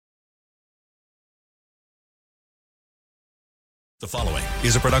The following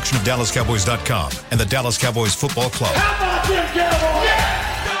is a production of DallasCowboys.com and the Dallas Cowboys Football Club. How about them Cowboys?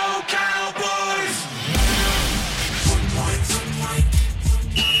 Yeah! Go Cowboys!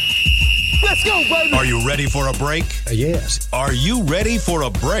 Let's go, baby! Are you ready for a break? Yes. Are you ready for a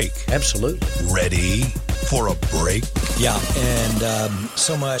break? Absolutely. Ready for a break? Yeah, and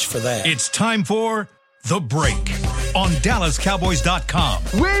so much for that. It's time for The Break on DallasCowboys.com.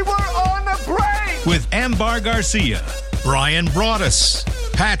 We were on the break! With Ambar Garcia, Brian Broaddus,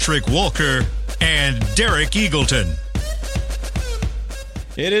 Patrick Walker, and Derek Eagleton.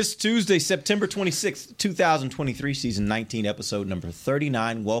 It is Tuesday, September 26th, 2023, season 19, episode number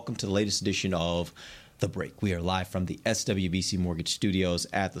 39. Welcome to the latest edition of The Break. We are live from the SWBC Mortgage Studios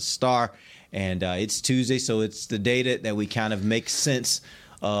at the Star, and it's Tuesday, so it's the day that we kind of make sense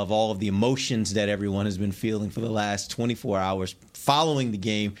of all of the emotions that everyone has been feeling for the last 24 hours following the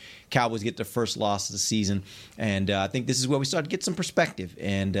game. Cowboys get their first loss of the season, and I think this is where we start to get some perspective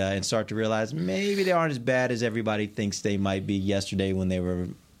and start to realize maybe they aren't as bad as everybody thinks they might be yesterday when they were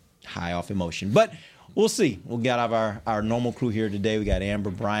high off emotion. But we'll see. We'll get our normal crew here today. We got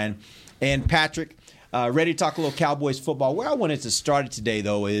Amber, Brian, and Patrick. Ready to talk a little Cowboys football. Where I wanted to start it today,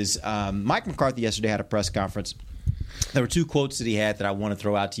 though, is Mike McCarthy yesterday had a press conference. There were two quotes that he had that I want to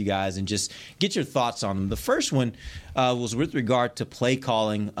throw out to you guys and just get your thoughts on them. The first one was with regard to play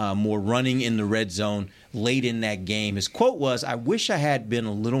calling, more running in the red zone late in that game. His quote was, "I wish I had been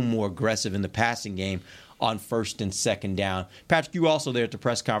a little more aggressive in the passing game on first and second down." Patrick, you were also there at the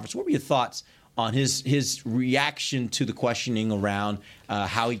press conference. What were your thoughts on his reaction to the questioning around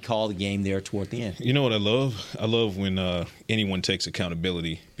how he called the game there toward the end? You know what I love? I love when anyone takes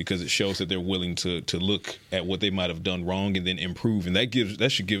accountability, because it shows that they're willing to look at what they might have done wrong and then improve. And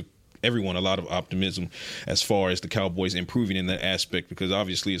that should give everyone a lot of optimism as far as the Cowboys improving in that aspect, because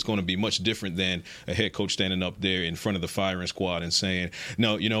obviously it's going to be much different than a head coach standing up there in front of the firing squad and saying,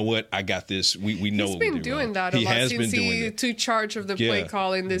 "No, you know what? I got this. We know what we're doing." He's been doing that a lot since he took charge of the play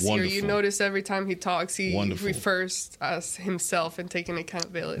calling this year. You notice every time he talks, he refers as himself and taking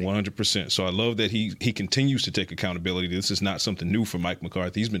accountability. 100%. So I love that he continues to take accountability. This is not something new for Mike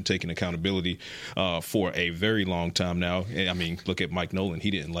McCarthy. He's been taking accountability for a very long time now. I mean, look at Mike Nolan. He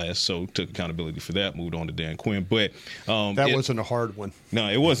didn't last. So took accountability for that, moved on to Dan Quinn. But that wasn't a hard one. No,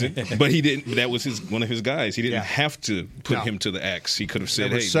 it wasn't. But he didn't. That was one of his guys. He didn't have to put him to the axe. He could have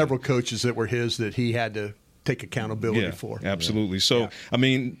said, there were "Hey." Several coaches that were his that he had to take accountability for. Absolutely. So, I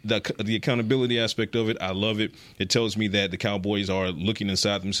mean, the accountability aspect of it, I love it. It tells me that the Cowboys are looking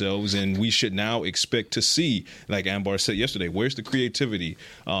inside themselves, and we should now expect to see, like Ambar said yesterday, where's the creativity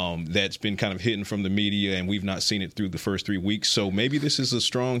that's been kind of hidden from the media, and we've not seen it through the first 3 weeks. So maybe this is a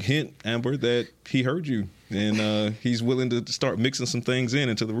strong hint, Amber, that he heard you, and he's willing to start mixing some things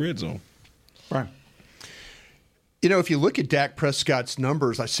into the red zone. Right. You know, if you look at Dak Prescott's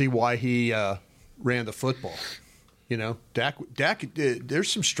numbers, I see why he ran the football. You know, Dak.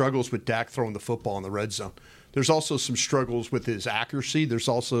 There's some struggles with Dak throwing the football in the red zone. There's also some struggles with his accuracy. There's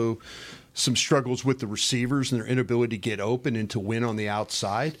also some struggles with the receivers and their inability to get open and to win on the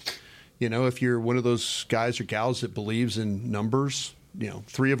outside. You know, if you're one of those guys or gals that believes in numbers,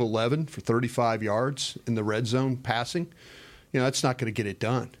 3 of 11 for 35 yards in the red zone passing, that's not going to get it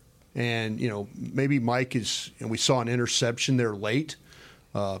done. And, maybe Mike we saw an interception there late.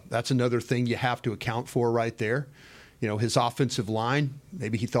 That's another thing you have to account for right there. His offensive line,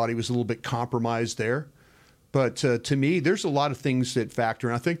 maybe he thought he was a little bit compromised there. But to me, there's a lot of things that factor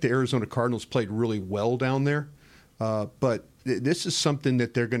in. I think the Arizona Cardinals played really well down there. But this is something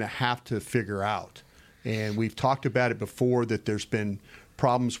that they're going to have to figure out. And we've talked about it before, that there's been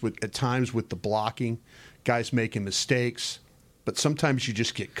problems at times with the blocking, guys making mistakes. But sometimes you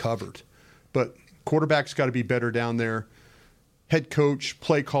just get covered. But quarterback's got to be better down there. Head coach,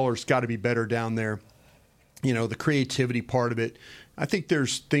 play caller's got to be better down there. The creativity part of it. I think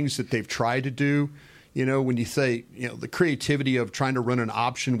there's things that they've tried to do. When you say, the creativity of trying to run an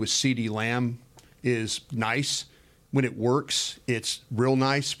option with CeeDee Lamb is nice. When it works, it's real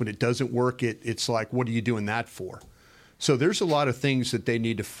nice. When it doesn't work, it's like, what are you doing that for? So there's a lot of things that they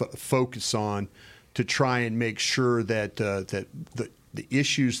need to focus on to try and make sure that that the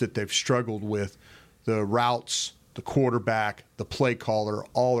issues that they've struggled with, the routes, the quarterback, the play caller,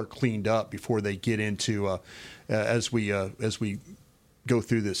 all are cleaned up before they get into as we go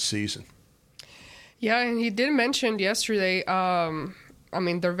through this season. Yeah, and he did mention yesterday,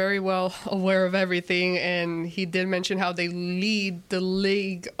 they're very well aware of everything, and he did mention how they lead the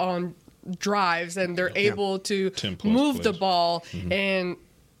league on drives, and they're able to move the ball, and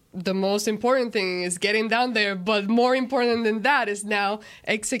the most important thing is getting down there, but more important than that is now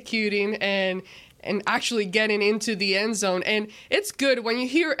executing and and actually getting into the end zone. And it's good when you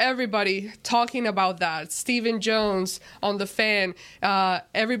hear everybody talking about that. Stephen Jones on the Fan,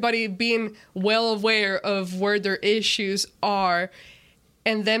 everybody being well aware of where their issues are,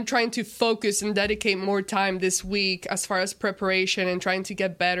 and them trying to focus and dedicate more time this week as far as preparation and trying to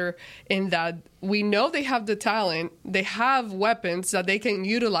get better in that. We know they have the talent. They have weapons that they can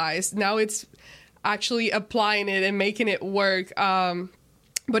utilize. Now it's actually applying it and making it work.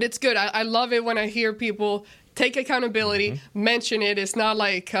 But it's good. I love it when I hear people take accountability, mention it. It's not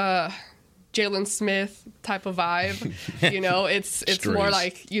like Jalen Smith type of vibe. It's more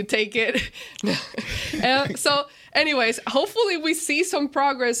like you take it. So anyways, hopefully we see some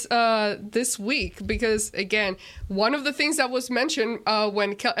progress this week, because, again, one of the things that was mentioned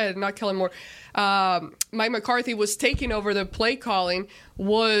when not Kellen Moore, Mike McCarthy was taking over the play calling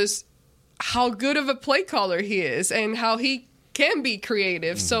was how good of a play caller he is and how he can be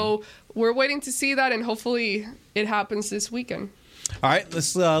creative. So we're waiting to see that, and hopefully it happens this weekend. All right,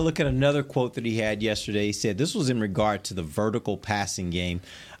 let's look at another quote that he had yesterday. He said this was in regard to the vertical passing game.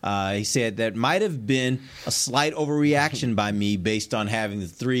 He said that might have been a slight overreaction by me based on having the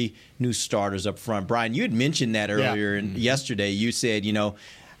 3 new starters up front. Brian, you had mentioned that earlier yesterday. You said,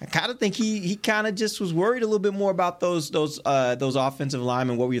 I kind of think he kind of just was worried a little bit more about those offensive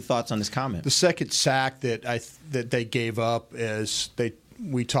linemen. What were your thoughts on this comment? The second sack that they gave up, as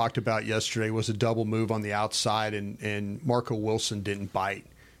we talked about yesterday, was a double move on the outside, and Marco Wilson didn't bite.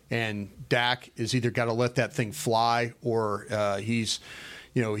 And Dak is either got to let that thing fly, or he's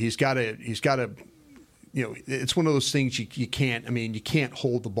got to. It's one of those things you can't. You can't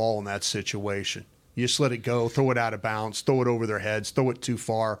hold the ball in that situation. You just let it go, throw it out of bounds, throw it over their heads, throw it too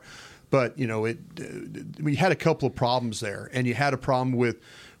far. But we had a couple of problems there, and you had a problem with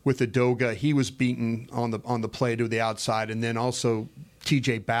Adoga. He was beaten on the play to the outside, and then also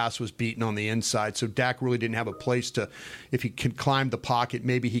T.J. Bass was beaten on the inside. So Dak really didn't have a place to, if he can climb the pocket,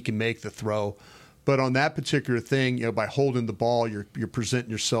 maybe he can make the throw. But on that particular thing, by holding the ball, you're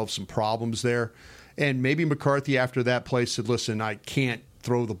presenting yourself some problems there. And maybe McCarthy after that play said, "Listen, I can't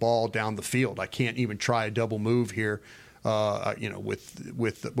throw the ball down the field. I can't even try a double move here,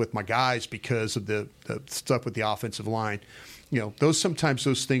 with my guys because of the stuff with the offensive line." Sometimes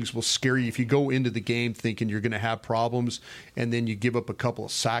those things will scare you if you go into the game thinking you're going to have problems, and then you give up a couple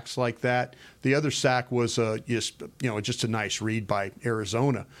of sacks like that. The other sack was just a nice read by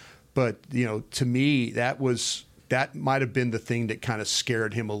Arizona, but to me that might have been the thing that kind of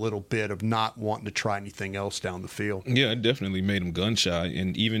scared him a little bit, of not wanting to try anything else down the field. Yeah, it definitely made him gun shy.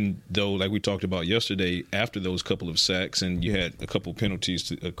 And even though, like we talked about yesterday, after those couple of sacks, and you had a couple of penalties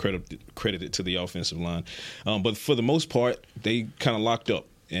to credited to the offensive line, but for the most part, they kind of locked up.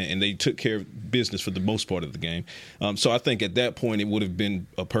 And they took care of business for the most part of the game. So I think at that point it would have been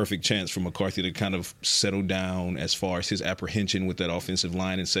a perfect chance for McCarthy to kind of settle down as far as his apprehension with that offensive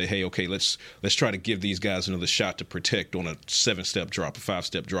line and say, hey, okay, let's try to give these guys another shot to protect on a 7-step drop, a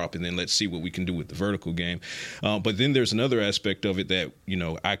 5-step drop, and then let's see what we can do with the vertical game. But then there's another aspect of it that,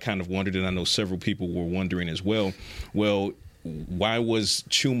 I kind of wondered, and I know several people were wondering as well. Well, why was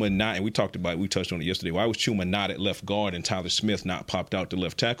Chuma not, and we touched on it yesterday, why was Chuma not at left guard and Tyler Smith not popped out to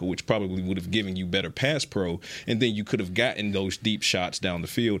left tackle, which probably would have given you better pass pro, and then you could have gotten those deep shots down the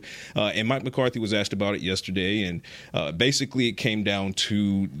field. And Mike McCarthy was asked about it yesterday, and basically it came down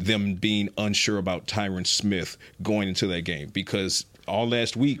to them being unsure about Tyron Smith going into that game, because all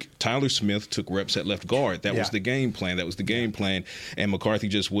last week, Tyler Smith took reps at left guard. That was the game plan. And McCarthy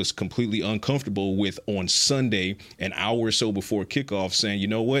just was completely uncomfortable with, on Sunday, an hour or so before kickoff, saying, you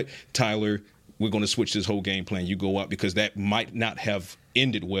know what, Tyler, we're going to switch this whole game plan. You go out, because that might not have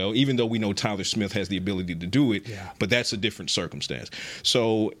ended well, even though we know Tyler Smith has the ability to do it, but that's a different circumstance.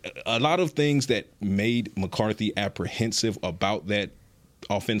 So a lot of things that made McCarthy apprehensive about that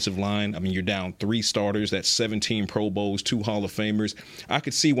offensive line. You're down 3 starters. That's 17 Pro Bowls, 2 Hall of Famers. I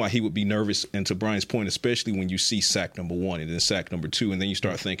could see why he would be nervous, and to Brian's point, especially when you see sack number 1 and then sack number 2, and then you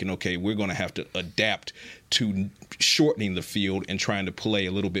start thinking, okay, we're going to have to adapt to shortening the field and trying to play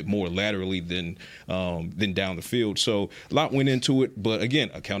a little bit more laterally than down the field. So a lot went into it, but again,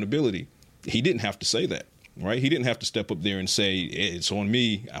 accountability. He didn't have to say that. Right, he didn't have to step up there and say it's on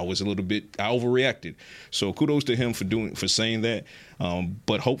me. I overreacted. So kudos to him for saying that.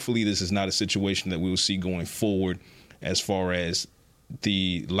 But hopefully, this is not a situation that we will see going forward, as far as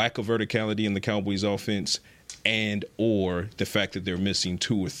the lack of verticality in the Cowboys' offense, and or the fact that they're missing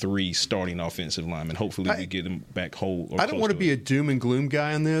 2 or 3 starting offensive linemen. Hopefully, we get them back whole. I don't want to be a doom and gloom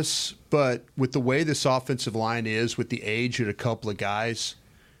guy on this, but with the way this offensive line is, with the age of a couple of guys,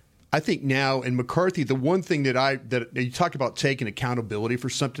 I think now, and McCarthy, the one thing that you talk about taking accountability for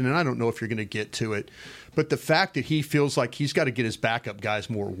something, and I don't know if you're going to get to it, but the fact that he feels like he's got to get his backup guys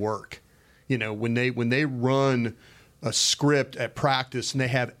more work. You know, when they run a script at practice and they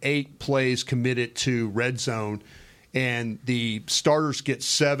have 8 plays committed to red zone, and the starters get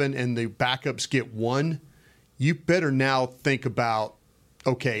 7 and the backups get 1, you better now think about,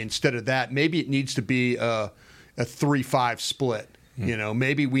 okay, instead of that, maybe it needs to be a 3-5 split. You know,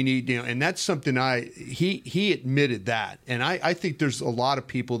 maybe we need, and that's something he admitted that. And I think there's a lot of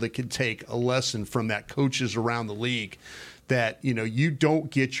people that can take a lesson from that, coaches around the league, that, you don't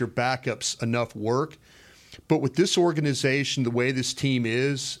get your backups enough work. But with this organization, the way this team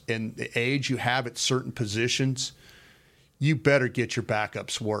is and the age you have at certain positions, you better get your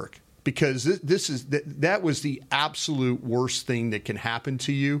backups work, because that was the absolute worst thing that can happen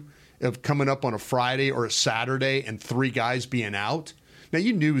to you, of coming up on a Friday or a Saturday and 3 guys being out. Now,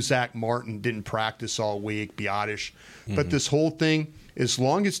 you knew Zach Martin didn't practice all week, Biotish, but this whole thing, as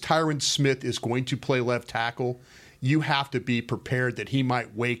long as Tyron Smith is going to play left tackle, you have to be prepared that he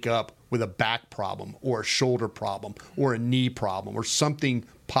might wake up with a back problem or a shoulder problem or a knee problem or something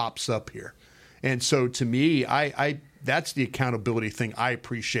pops up here. And so to me, I that's the accountability thing I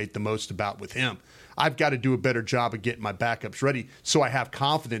appreciate the most about with him. I've got to do a better job of getting my backups ready so I have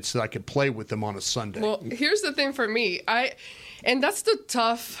confidence that I can play with them on a Sunday. Well, here's the thing for me. And that's the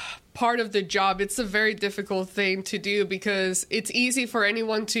tough part of the job. It's a very difficult thing to do, because it's easy for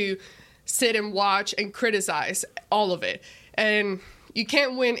anyone to sit and watch and criticize all of it. And you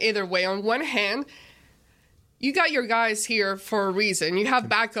can't win either way. On one hand, you got your guys here for a reason. You have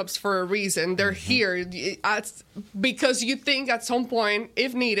backups for a reason. They're here because you think at some point,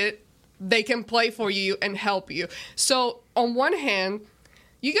 if needed, they can play for you and help you. So on one hand,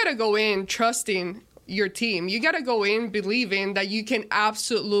 you got to go in trusting your team. You got to go in believing that you can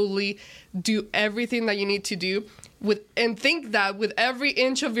absolutely do everything that you need to do and think that with every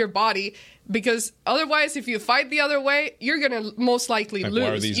inch of your body, because otherwise, if you fight the other way, you're going to most likely lose. Why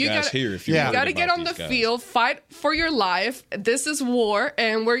are these guys here? If you got to get on the field, fight for your life. This is war,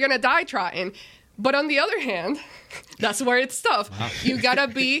 and we're going to die trying. But on the other hand, that's where it's tough. Wow. You gotta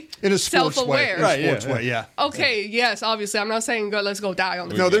be in a self-aware. Way. Right, in a sports way, yeah. Okay, yes, obviously. I'm not saying let's go die on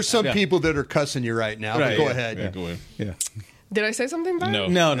the field. No, there's some people that are cussing you right now. But go ahead. Yeah, go ahead. Yeah. Did I say something bad?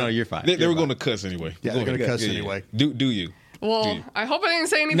 No, you're fine. They were going to cuss anyway. Yeah, they're going to cuss anyway. Do you? Well, I hope I didn't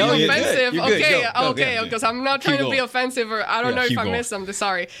say anything offensive. Okay, because I'm not trying to be offensive, or I don't know if I missed something.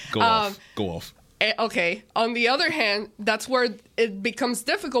 Sorry. Go off. Okay. On the other hand, that's where it becomes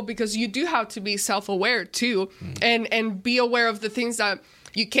difficult, because you do have to be self-aware too, and be aware of the things that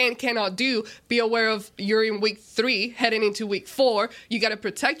you cannot do. Be aware of you're in week 3, heading into week 4. You got to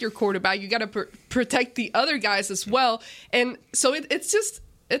protect your quarterback. You got to protect the other guys as well. And so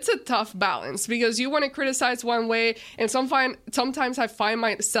it's a tough balance, because you want to criticize one way, and sometimes I find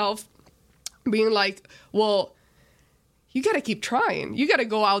myself being like, well, you got to keep trying. You got to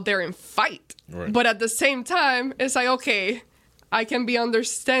go out there and fight. Right. But at the same time, it's like, okay, I can be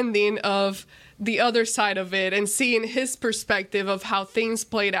understanding of the other side of it and seeing his perspective of how things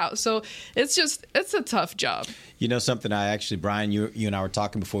played out. So it's a tough job. You know something, Brian, you and I were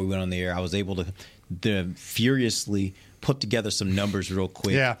talking before we went on the air. I was able to furiously put together some numbers real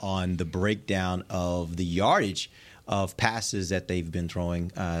quick on the breakdown of the yardage of passes that they've been throwing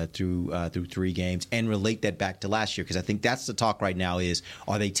through 3 games, and relate that back to last year, because I think that's the talk right now is,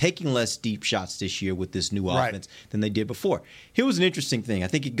 are they taking less deep shots this year with this new offense than they did before? Here was an interesting thing. I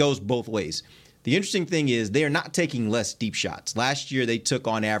think it goes both ways. The interesting thing is they are not taking less deep shots. Last year they took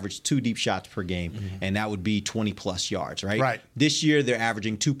on average 2 deep shots per game, and that would be 20-plus yards, right? Right. This year they're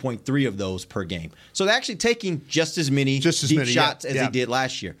averaging 2.3 of those per game. So they're actually taking just as many deep shots as they did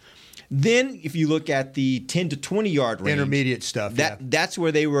last year. Then, if you look at the 10 to 20-yard range, intermediate stuff, that's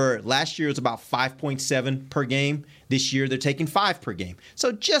where they were. Last year it was about 5.7 per game. This year they're taking 5 per game.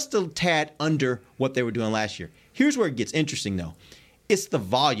 So just a tad under what they were doing last year. Here's where it gets interesting, though. It's the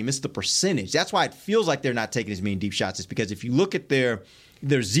volume. It's the percentage. That's why it feels like they're not taking as many deep shots. It's because if you look at their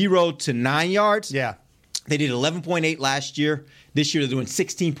 0 to 9 yards, they did 11.8 last year. This year they're doing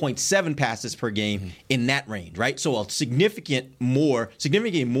 16.7 passes per game in that range, right? So a significantly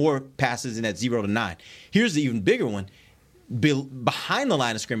more passes in that 0 to 9. Here's the even bigger one. Behind the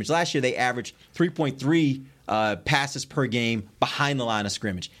line of scrimmage, last year they averaged 3.3 passes per game behind the line of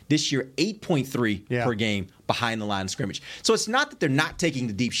scrimmage. This year, 8.3 per game behind the line of scrimmage. So it's not that they're not taking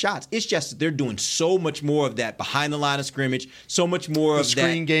the deep shots. It's just that they're doing so much more of that behind the line of scrimmage, so much more of that. The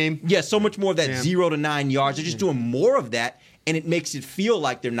screen game. Yeah, so much more of that 0 to 9 yards. They're just doing more of that, and it makes it feel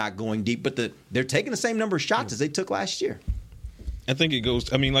like they're not going deep, but they're taking the same number of shots as they took last year. I think it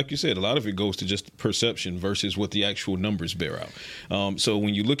goes, I mean, like you said, a lot of it goes to just perception versus what the actual numbers bear out. So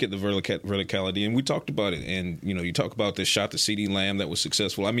when you look at the verticality, and we talked about it, and, you talk about the shot to CeeDee Lamb that was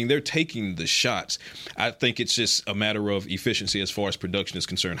successful. I mean, they're taking the shots. I think it's just a matter of efficiency as far as production is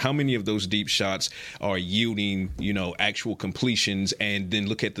concerned. How many of those deep shots are yielding, actual completions? And then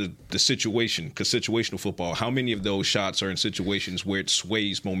look at the situation, because situational football, how many of those shots are in situations where it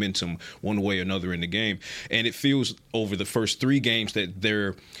sways momentum one way or another in the game? And it feels over the first 3 games that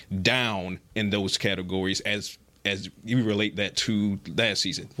they're down in those categories as you relate that to last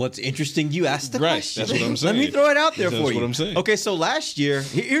season. What's interesting, you asked the question. That's what I'm saying. Let me throw it out there for you. That's what I'm saying. Okay, so last year,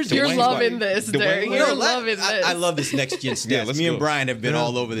 here's You're Dwayne's loving why. this, Derek. You're loving this. I love this next gen stats. Yeah, Me go. and Brian have been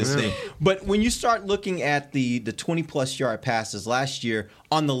all over this thing. But when you start looking at the 20-plus yard passes last year,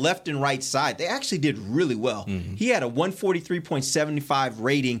 on the left and right side, they actually did really well. Mm-hmm. He had a 143.75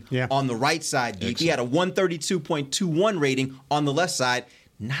 rating on the right side deep. He had a 132.21 rating on the left side.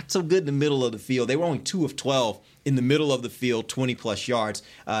 Not so good in the middle of the field. They were only 2 of 12 in the middle of the field, 20-plus yards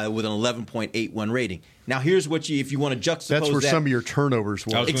with an 11.81 rating. Now, here's what if you want to juxtapose that's where some of your turnovers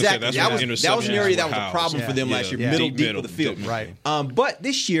were. Exactly. That was an area that was a problem for them last year, middle of the field. Right. But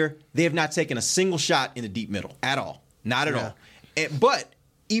this year, they have not taken a single shot in the deep middle at all. Not at all. But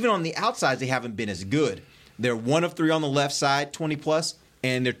even on the outsides, they haven't been as good. They're 1 of 3 on the left side, 20-plus,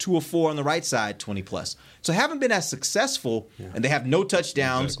 and they're 2 of 4 on the right side, 20-plus. So haven't been as successful, and they have no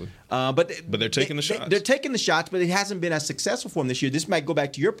touchdowns. Exactly. But they're taking the shots. They're taking the shots, but it hasn't been as successful for them this year. This might go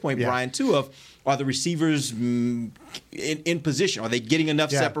back to your point, Brian, too, of are the receivers in position? Are they getting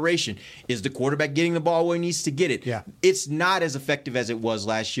enough separation? Is the quarterback getting the ball where he needs to get it? Yeah. It's not as effective as it was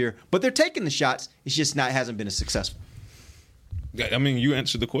last year, but they're taking the shots. It's just hasn't been as successful. I mean, you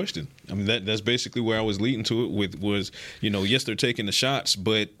answered the question. I mean, that's basically where I was leading to it with was, yes, they're taking the shots,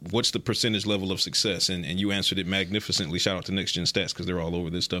 but what's the percentage level of success? And you answered it magnificently. Shout out to Next Gen Stats because they're all over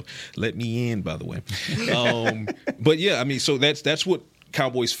this stuff. Let me in, by the way. But yeah, I mean, so that's what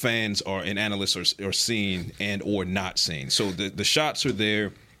Cowboys fans and analysts are seeing and or not seeing. So the shots are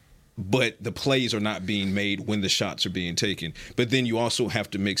there, but the plays are not being made when the shots are being taken. But then you also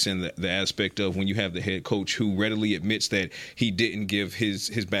have to mix in the aspect of when you have the head coach who readily admits that he didn't give his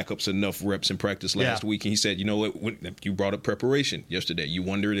backups enough reps in practice last week. And he said, you know what, you brought up preparation yesterday. You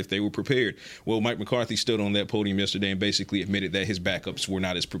wondered if they were prepared. Well, Mike McCarthy stood on that podium yesterday and basically admitted that his backups were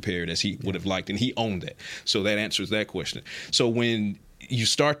not as prepared as he would have liked, and he owned that. So that answers that question. So when you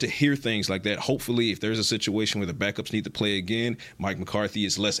start to hear things like that, hopefully if there's a situation where the backups need to play again, Mike McCarthy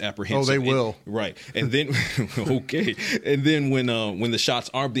is less apprehensive. Oh, they will. Right. And then, okay. And then when the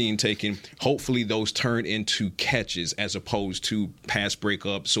shots are being taken, hopefully those turn into catches as opposed to pass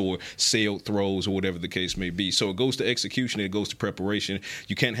breakups or sailed throws or whatever the case may be. So it goes to execution, it goes to preparation.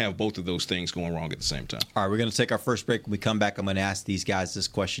 You can't have both of those things going wrong at the same time. All right, we're going to take our first break. When we come back, I'm going to ask these guys this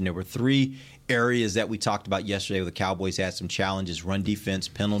question. There were 3 areas that we talked about yesterday where the Cowboys had some challenges: run defense,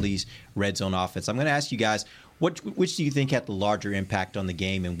 penalties, red zone offense. I'm going to ask you guys, which do you think had the larger impact on the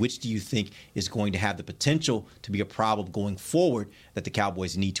game, and which do you think is going to have the potential to be a problem going forward that the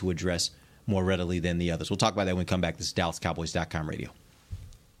Cowboys need to address more readily than the others? We'll talk about that when we come back. This is DallasCowboys.com radio.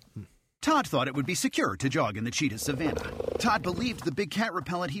 Todd thought it would be secure to jog in the cheetah savanna. Todd believed the big cat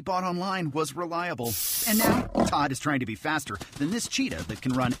repellent he bought online was reliable. And now, Todd is trying to be faster than this cheetah that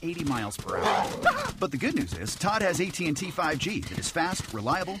can run 80 miles per hour. But the good news is, Todd has AT&T 5G that is fast,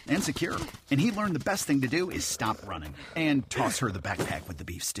 reliable, and secure. And he learned the best thing to do is stop running and toss her the backpack with the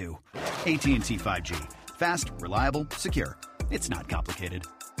beef stew. AT&T 5G. Fast, reliable, secure. It's not complicated.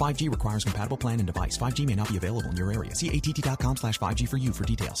 5G requires compatible plan and device. 5G may not be available in your area. See att.com/5G for you for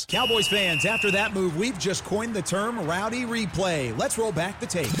details. Cowboys fans, after that move, we've just coined the term Rowdy Replay. Let's roll back the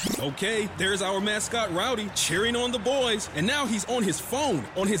tape. Okay, there's our mascot Rowdy cheering on the boys. And now he's on his phone,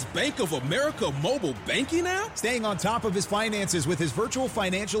 on his Bank of America mobile banking app? Staying on top of his finances with his virtual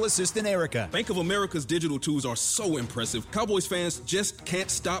financial assistant, Erica. Bank of America's digital tools are so impressive. Cowboys fans just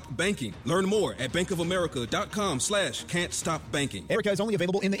can't stop banking. Learn more at bankofamerica.com/can't-stop-banking. Erica is only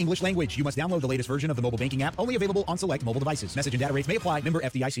available in the English language. You must download the latest version of the mobile banking app, only available on select mobile devices. Message and data rates may apply. Member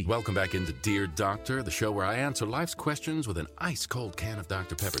FDIC. Welcome back into Dear Doctor, the show where I answer life's questions with an ice-cold can of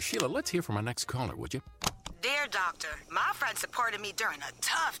Dr. Pepper. Sheila, let's hear from our next caller, would you? Dear Doctor, my friend supported me during a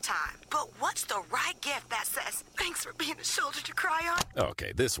tough time. But what's the right gift that says, thanks for being a shoulder to cry on?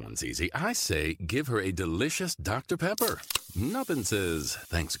 Okay, this one's easy. I say give her a delicious Dr. Pepper. Nothing says,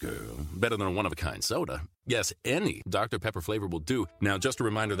 thanks, girl, better than a one-of-a-kind soda. Yes, any Dr. Pepper flavor will do. Now, just a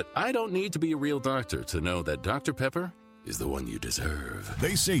reminder that I don't need to be a real doctor to know that Dr. Pepper is the one you deserve.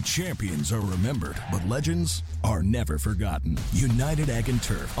 They say champions are remembered, but legends are never forgotten. United Ag and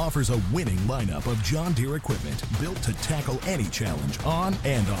Turf offers a winning lineup of John Deere equipment built to tackle any challenge on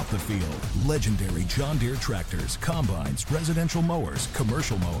and off the field. Legendary John Deere tractors, combines, residential mowers,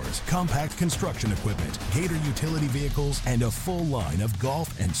 commercial mowers, compact construction equipment, Gator utility vehicles, and a full line of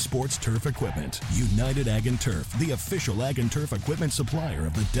golf and sports turf equipment. United Ag and Turf, the official Ag and Turf equipment supplier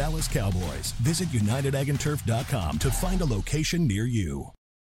of the Dallas Cowboys. Visit UnitedAgAndTurf.com to find a location near you.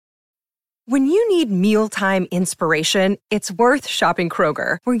 When you need mealtime inspiration, it's worth shopping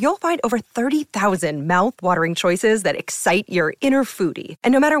Kroger, where you'll find over 30,000 mouth-watering choices that excite your inner foodie.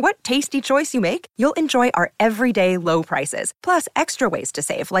 And no matter what tasty choice you make, you'll enjoy our everyday low prices, plus extra ways to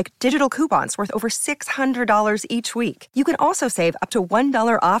save, like digital coupons worth over $600 each week. You can also save up to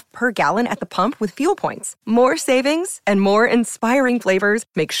 $1 off per gallon at the pump with fuel points. More savings and more inspiring flavors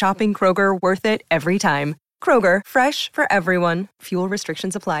make shopping Kroger worth it every time. Kroger, fresh for everyone. Fuel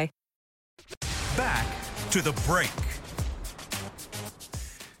restrictions apply. Back to the break.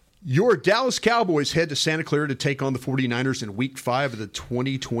 Your Dallas Cowboys head to Santa Clara to take on the 49ers in Week 5 of the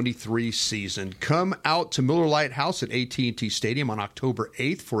 2023 season. Come out to Miller Lite House at AT&T Stadium on October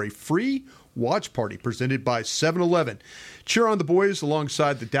 8th for a free watch party presented by 7-Eleven. Cheer on the boys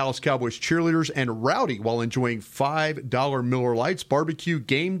alongside the Dallas Cowboys cheerleaders and rowdy while enjoying $5 Miller Lites, barbecue,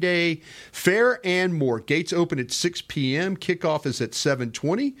 game day, fare, and more. Gates open at 6 p.m. Kickoff is at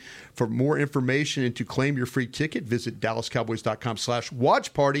 7:20. For more information and to claim your free ticket, visit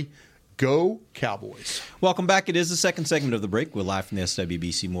DallasCowboys.com/watch party. Go Cowboys. Welcome back. It is the second segment of the break. We're live from the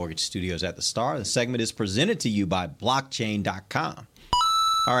SWBC Mortgage Studios at the Star. The segment is presented to you by Blockchain.com.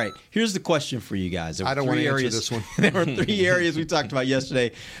 All right, here's the question for you guys. I don't want to answer this one. There were 3 areas we talked about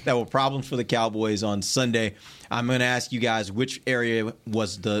yesterday that were problems for the Cowboys on Sunday. I'm going to ask you guys which area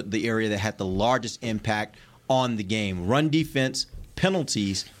was the area that had the largest impact on the game. Run defense,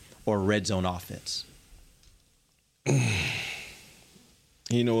 penalties, or red zone offense?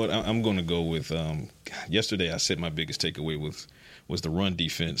 You know what? I'm going to go with yesterday I said my biggest takeaway was the run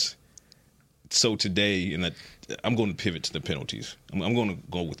defense. So today, I'm going to pivot to the penalties. I'm going to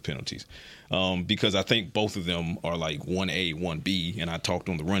go with penalties because I think both of them are like 1A, 1B, and I talked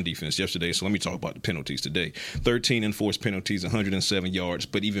on the run defense yesterday, so let me talk about the penalties today. 13 enforced penalties, 107 yards,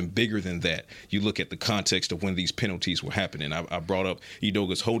 but even bigger than that, you look at the context of when these penalties were happening. I brought up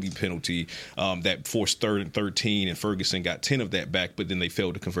Udoka's holding penalty that forced 3rd and 13, and Ferguson got 10 of that back, but then they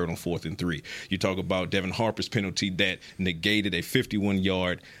failed to convert on 4th and 3. You talk about Devin Harper's penalty that negated a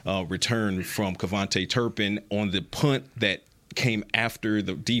 51-yard return from Kevontae Turpin on the punt that came after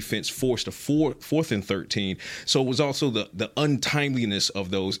the defense forced a 4th and 13. So it was also the untimeliness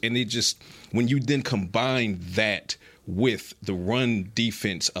of those. And it just, when you then combine that with the run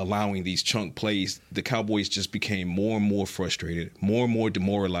defense allowing these chunk plays, the Cowboys just became more and more frustrated, more and more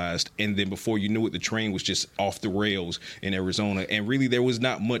demoralized. And then before you knew it, the train was just off the rails in Arizona. And really, there was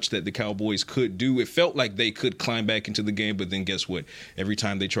not much that the Cowboys could do. It felt like they could climb back into the game, but then guess what? Every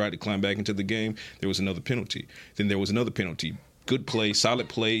time they tried to climb back into the game, there was another penalty. Then there was another penalty. Good play, solid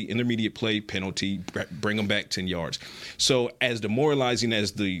play, intermediate play, penalty, bring them back 10 yards. So as demoralizing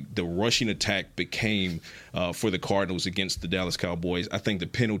as the rushing attack became for the Cardinals against the Dallas Cowboys, I think the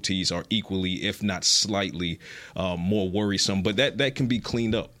penalties are equally, if not slightly, more worrisome. But that can be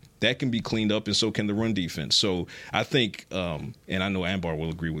cleaned up. That can be cleaned up, and so can the run defense. So I think, and I know Ambar will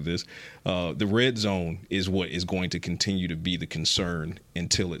agree with this, the red zone is what is going to continue to be the concern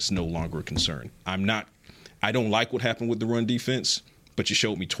until it's no longer a concern. I don't like what happened with the run defense, but you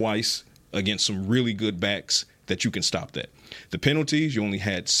showed me twice against some really good backs that you can stop that. The penalties, you only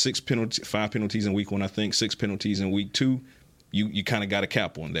had 5 penalties in week 1, I think, 6 penalties in week 2. You kind of got a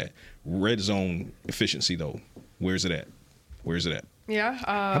cap on that. Red zone efficiency, though, where's it at? Yeah.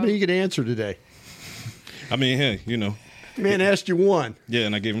 How many you get to answer today? I mean, hey, you know. Man asked you 1. Yeah,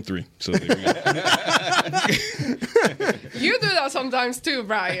 and I gave him 3. So there we go. You do that sometimes too,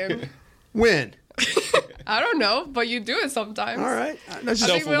 Brian. When? I don't know, but you do it sometimes. All right.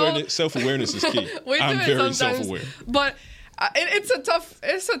 Self-awareness is key. I'm very self-aware. But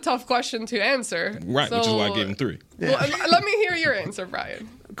it's a tough question to answer. Right, so, which is why I gave him 3. Well, let me hear your answer, Brian.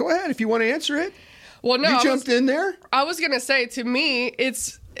 Go ahead if you want to answer it. Well, no, you jumped in there. I was gonna say, to me,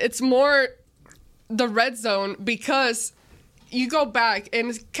 it's more the red zone, because you go back, and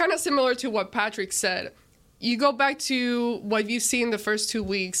it's kind of similar to what Patrick said. You go back to what you've seen the first 2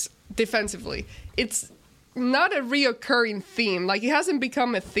 weeks defensively. It's not a reoccurring theme. Like, it hasn't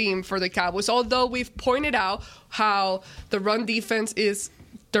become a theme for the Cowboys, although we've pointed out how the run defense is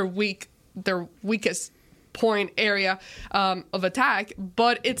their weakest point area of attack,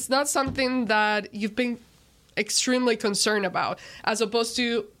 but it's not something that you've been extremely concerned about, as opposed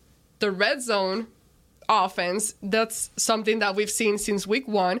to the red zone offense. That's something that we've seen since week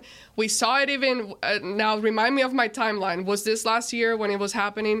 1. We saw it even now. Remind me of my timeline. Was this last year when it was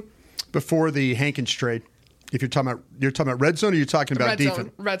happening? Before the Hankins trade. If you're talking about red zone, or you're talking about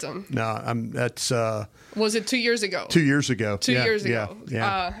defense? Red zone. No, that's. Was it 2 years ago? 2 years ago. 2 years ago.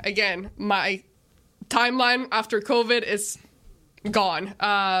 Yeah. Again, my timeline after COVID is gone.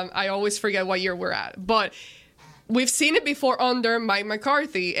 I always forget what year we're at, but we've seen it before under Mike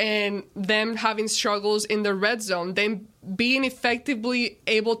McCarthy and them having struggles in the red zone, them being effectively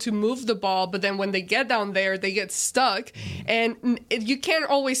able to move the ball, but then when they get down there, they get stuck. And you can't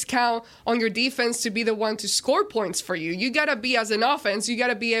always count on your defense to be the one to score points for you. You got to be, as an offense, you got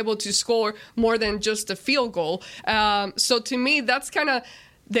to be able to score more than just a field goal. So to me, that's kind of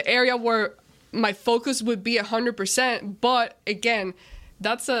the area where my focus would be 100%. But again,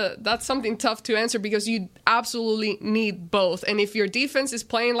 that's something tough to answer because you absolutely need both. And if your defense is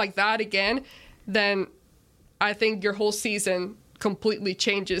playing like that again, then I think your whole season completely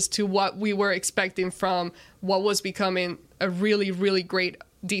changes to what we were expecting from what was becoming a really, really great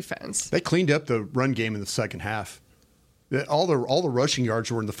defense. They cleaned up the run game in the second half. All the rushing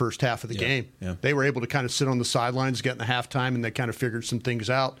yards were in the first half of the game. Yeah. They were able to kind of sit on the sidelines, get in the halftime, and they kind of figured some things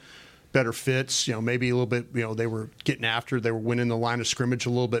out. Better fits, maybe a little bit, they were getting after. They were winning the line of scrimmage a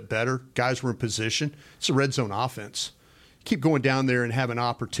little bit better. Guys were in position. It's a red zone offense. Keep going down there and having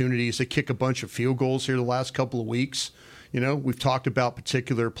opportunities. They kick a bunch of field goals here the last couple of weeks. We've talked about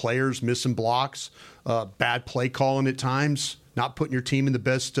particular players missing blocks, bad play calling at times, not putting your team in the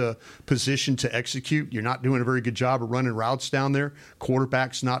best position to execute. You're not doing a very good job of running routes down there.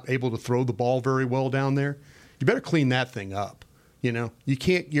 Quarterback's not able to throw the ball very well down there. You better clean that thing up. You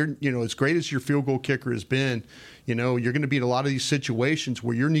can't, as great as your field goal kicker has been, you're going to be in a lot of these situations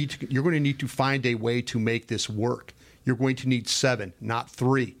where you're going to need to find a way to make this work. You're going to need 7, not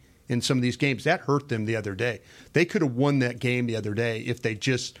 3 in some of these games. That hurt them the other day. They could have won that game the other day if they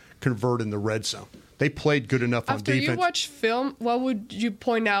just converted in the red zone. They played good enough on defense. After you watch film, what would you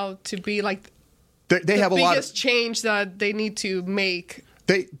point out to be like they have a lot of biggest change that they need to make?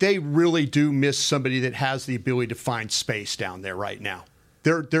 They really do miss somebody that has the ability to find space down there right now.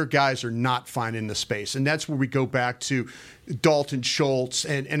 Their guys are not finding the space. And that's where we go back to Dalton Schultz.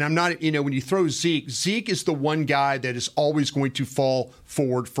 And I'm not, when you throw Zeke is the one guy that is always going to fall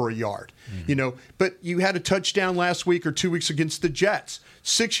forward for a yard. Mm-hmm. But you had a touchdown last week or 2 weeks against the Jets.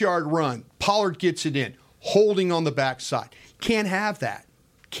 6-yard run. Pollard gets it in. Holding on the backside. Can't have that.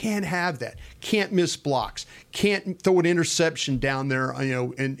 Can't miss blocks. Can't throw an interception down there,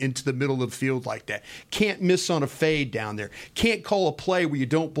 into the middle of the field like that. Can't miss on a fade down there. Can't call a play where you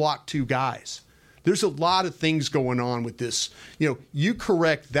don't block 2 guys. There's a lot of things going on with this. You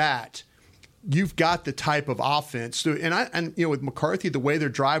correct that, you've got the type of offense. And with McCarthy, the way they're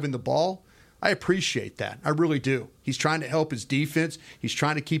driving the ball, I appreciate that. I really do. He's trying to help his defense. He's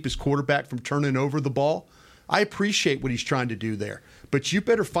trying to keep his quarterback from turning over the ball. I appreciate what he's trying to do there. But you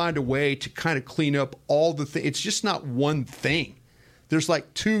better find a way to kind of clean up all the things. It's just not one thing. There's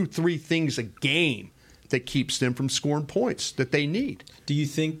like 2-3 things a game that keeps them from scoring points that they need. Do you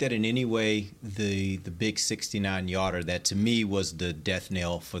think that in any way the big 69-yarder that to me was the death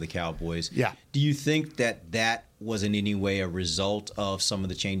knell for the Cowboys, do you think that was in any way a result of some of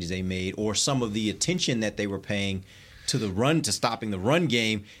the changes they made or some of the attention that they were paying to stopping the run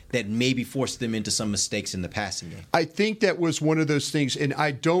game that maybe forced them into some mistakes in the passing game? I think that was one of those things, and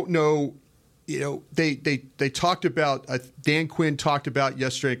I don't know. They talked about Dan Quinn talked about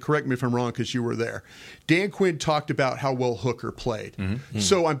yesterday. Correct me if I'm wrong because you were there. Dan Quinn talked about how well Hooker played. Mm-hmm.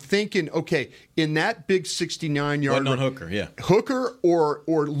 So I'm thinking, okay, in that big 69-yard run, Hooker, Hooker or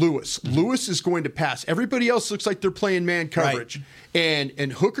Lewis. Mm-hmm. Lewis is going to pass. Everybody else looks like they're playing man coverage, right.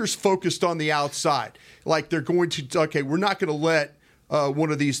 and Hooker's focused on the outside. Like they're going to, okay, we're not going to let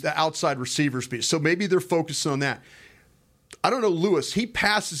one of these outside receivers be. So maybe they're focused on that. I don't know, Lewis, he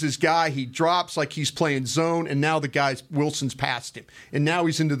passes his guy, he drops like he's playing zone, and now Wilson's past him. And now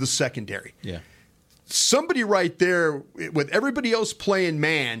he's into the secondary. Yeah. Somebody right there, with everybody else playing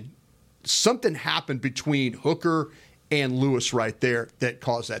man, something happened between Hooker and Lewis right there that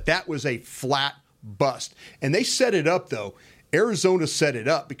caused that. That was a flat bust. And they set it up, though. Arizona set it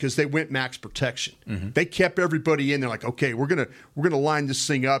up because they went max protection. Mm-hmm. They kept everybody in. They're like, okay, we're gonna line this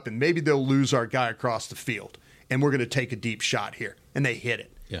thing up, and maybe they'll lose our guy across the field, and we're gonna take a deep shot here. And they hit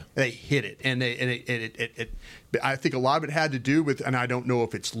it. Yeah, they hit it, and it. I think a lot of it had to do with, and I don't know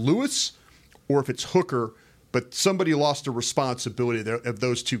if it's Lewis or if it's Hooker, but somebody lost the responsibility of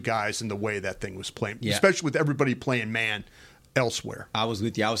those two guys in the way that thing was playing, especially with everybody playing man. elsewhere. I was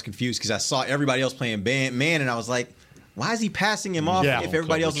with you. I was confused because I saw everybody else playing man, and I was like, why is he passing him off if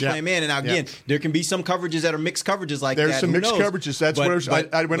everybody else is playing man? And now, again, there can be some coverages that are mixed coverages like There's that. some mixed coverages. That's where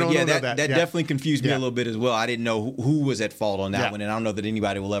I went on that. That definitely confused me a little bit as well. I didn't know who was at fault on that one, and I don't know that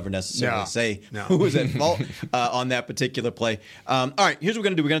anybody will ever necessarily say who was at fault on that particular play. All right, here's what we're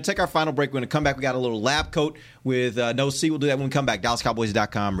going to do. We're going to take our final break. We're going to come back. We got a little lab coat with No C. We'll do that when we come back.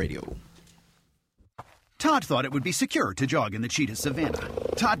 DallasCowboys.com radio. Todd thought it would be secure to jog in the cheetah savanna.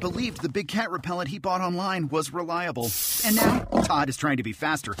 Todd believed the big cat repellent he bought online was reliable. And now, Todd is trying to be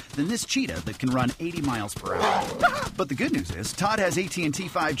faster than this cheetah that can run 80 miles per hour. But the good news is, Todd has AT&T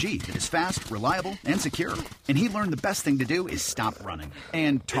 5G that is fast, reliable, and secure. And he learned the best thing to do is stop running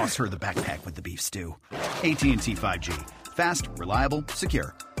and toss her the backpack with the beef stew. AT&T 5G. Fast, reliable,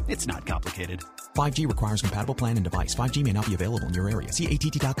 secure. It's not complicated. 5G requires compatible plan and device. 5G may not be available in your area. See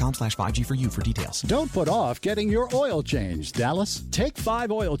att.com/5G for you for details. Don't put off getting your oil changed, Dallas. Take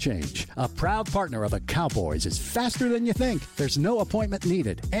 5 Oil Change. A proud partner of the Cowboys is faster than you think. There's no appointment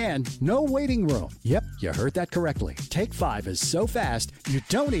needed and no waiting room. Yep, you heard that correctly. Take 5 is so fast, you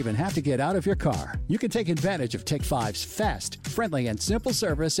don't even have to get out of your car. You can take advantage of Take 5's fast, friendly, and simple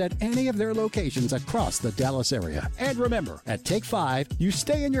service at any of their locations across the Dallas area. And remember, at Take 5, you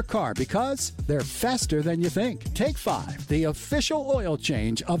stay in your car because they're faster than you think. Take 5, the official oil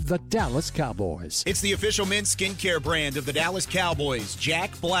change of the Dallas Cowboys. It's the official men's skincare brand of the Dallas Cowboys,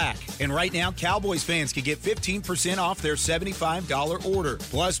 Jack Black. And right now, Cowboys fans can get 15% off their $75 order.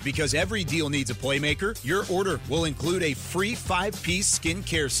 Plus, because every deal needs a playmaker, your order will include a free 5-piece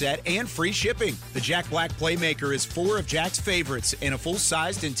skincare set and free shipping. The Jack Black Playmaker is 4 of Jack's favorites and a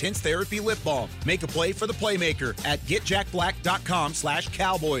full-sized intense therapy lip balm. Make a play for the playmaker at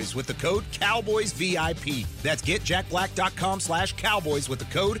getjackblack.com/Cowboys with the code CowboysVIP. That's getjackblack.com/Cowboys with the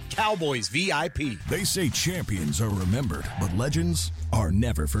code CowboysVIP. They say champions are remembered, but legends are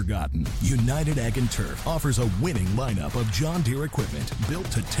never forgotten. United Ag and Turf offers a winning lineup of John Deere equipment built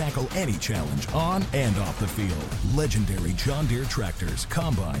to tackle any challenge on and off the field. Legendary John Deere tractors,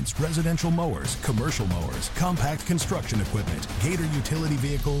 combines, residential mowers, commercial mowers, compact construction equipment, Gator utility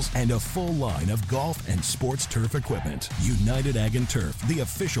vehicles, and a full line of golf and sports turf equipment. United Ag and Turf, the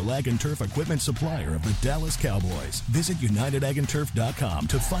official Ag and Turf equipment supplier of the Dallas Cowboys. Visit UnitedAgAndTurf.com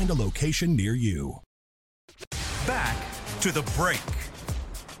to find a location near you. Back to the break.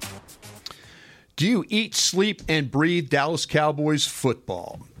 Do you eat, sleep, and breathe Dallas Cowboys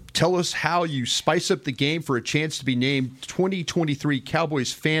football? Tell us how you spice up the game for a chance to be named 2023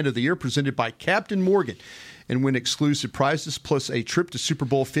 Cowboys Fan of the Year, presented by Captain Morgan, and win exclusive prizes plus a trip to Super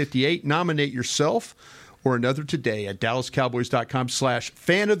Bowl 58. Nominate yourself or another today at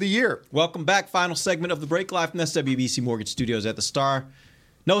DallasCowboys.com/Fan of the Year. Welcome back. Final segment of the break, live from SWBC Mortgage Studios at the Star.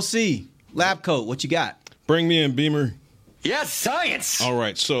 No C, lab coat, what you got? Bring me in, Beamer. Yes, science. All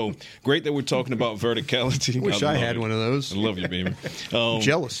right, so great that we're talking about verticality. Wish I had one of those. I love you, Beamer.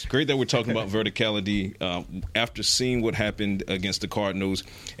 Jealous. Great that we're talking about verticality. After seeing what happened against the Cardinals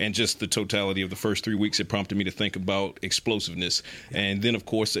and just the totality of the first 3 weeks, it prompted me to think about explosiveness. And then, of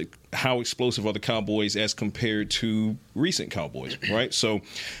course, how explosive are the Cowboys as compared to recent Cowboys, right? So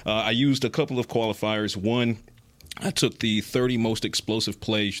I used a couple of qualifiers. One, I took the 30 most explosive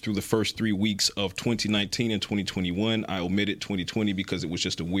plays through the first 3 weeks of 2019 and 2021. I omitted 2020 because it was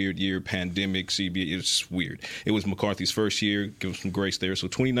just a weird year, pandemic, CBA. It's weird. It was McCarthy's first year. Give him some grace there. So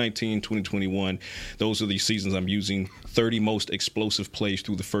 2019, 2021, those are the seasons I'm using. 30 most explosive plays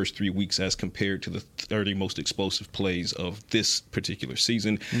through the first 3 weeks as compared to the 30 most explosive plays of this particular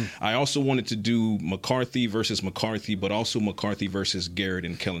season. I also wanted to do McCarthy versus McCarthy, but also McCarthy versus Garrett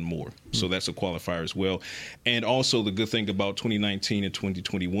and Kellen Moore. So that's a qualifier as well. And also the good thing about 2019 and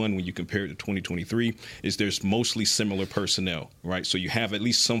 2021 when you compare it to 2023 is there's mostly similar personnel, right? So you have at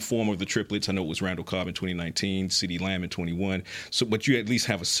least some form of the triplets. I know it was Randall Cobb in 2019, CeeDee Lamb in 21. So, but you at least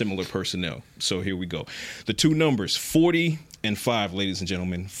have a similar personnel. So here we go. The two numbers, 40 and 5, ladies and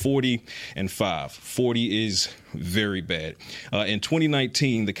gentlemen, 40 and 5. 40 is very bad. In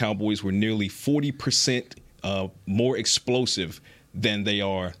 2019, the Cowboys were nearly 40% more explosive than they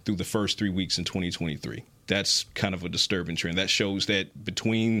are through the first 3 weeks in 2023. That's kind of a disturbing trend. That shows that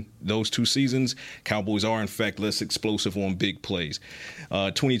between those two seasons, Cowboys are, in fact, less explosive on big plays.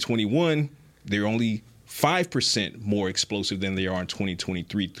 2021, they're only 5% more explosive than they are in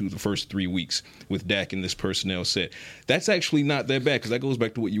 2023 through the first 3 weeks with Dak in this personnel set. That's actually not that bad because that goes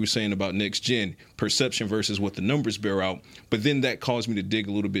back to what you were saying about next gen, perception versus what the numbers bear out. But then that caused me to dig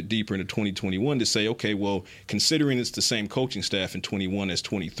a little bit deeper into 2021 to say, okay, well, considering it's the same coaching staff in 21 as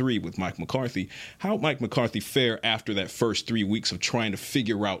 23 with Mike McCarthy, how would Mike McCarthy fare after that first 3 weeks of trying to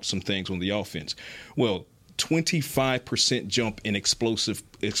figure out some things on the offense? Well, 25% jump in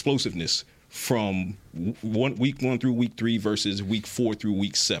explosiveness from week 1 through week 3 versus week 4 through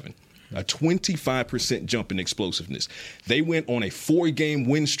week 7. A 25% jump in explosiveness. They went on a 4-game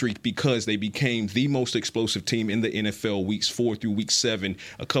win streak because they became the most explosive team in the NFL weeks 4 through week 7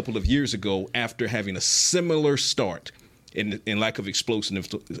 a couple of years ago after having a similar start in lack of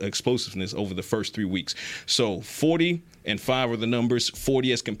explosiveness over the first 3 weeks. So 40 and 5 are the numbers.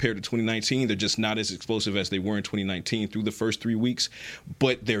 40 as compared to 2019. They're just not as explosive as they were in 2019 through the first 3 weeks,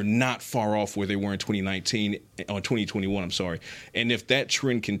 but they're not far off where they were in 2021, I'm sorry. And if that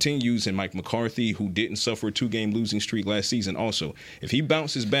trend continues, and Mike McCarthy, who didn't suffer a 2-game losing streak last season also, if he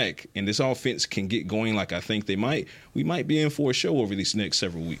bounces back and this offense can get going like I think they might, we might be in for a show over these next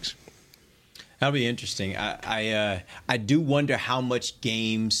several weeks. That'll be interesting. I do wonder how much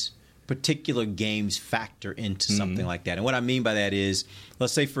particular games factor into something like that. And what I mean by that is,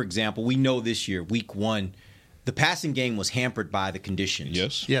 let's say, for example, we know this year, week 1, the passing game was hampered by the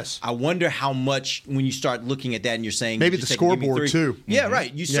conditions. Yes. I wonder how much, when you start looking at that and you're saying maybe the scoreboard too. Yeah,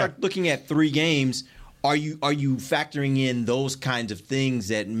 right. You start looking at 3 games. Are you factoring in those kinds of things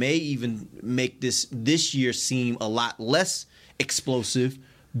that may even make this year seem a lot less explosive?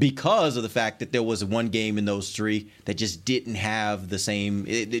 Because of the fact that there was 1 game in those 3 that just didn't have the same,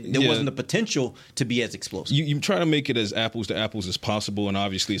 there wasn't the potential to be as explosive. You try to make it as apples to apples as possible, and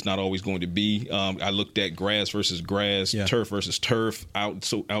obviously it's not always going to be. I looked at grass versus grass, turf versus turf,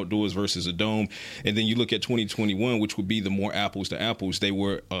 outdoors versus a dome, and then you look at 2021, which would be the more apples to apples. They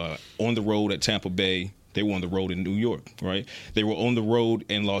were on the road at Tampa Bay. They were on the road in New York, right? They were on the road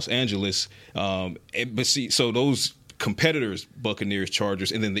in Los Angeles. But see, so those competitors, Buccaneers,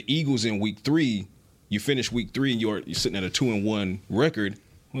 Chargers, and then the Eagles in week 3, you finish week 3 and you're sitting at a 2-1 record.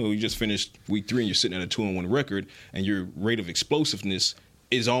 Well, you just finished week 3 and you're sitting at a 2-1 record, and your rate of explosiveness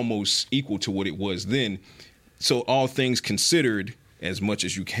is almost equal to what it was then. So all things considered, as much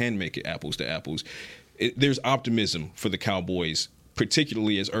as you can make it apples to apples, there's optimism for the Cowboys,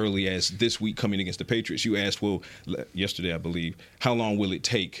 particularly as early as this week coming against the Patriots. You asked, well, yesterday, I believe, how long will it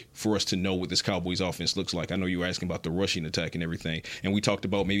take for us to know what this Cowboys offense looks like? I know you were asking about the rushing attack and everything. And we talked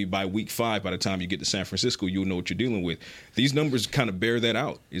about maybe by week 5, by the time you get to San Francisco, you'll know what you're dealing with. These numbers kind of bear that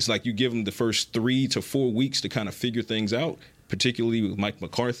out. It's like you give them the first 3 to 4 weeks to kind of figure things out, particularly with Mike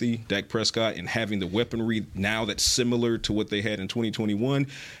McCarthy, Dak Prescott, and having the weaponry now that's similar to what they had in 2021.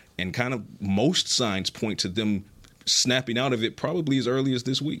 And kind of most signs point to them snapping out of it probably as early as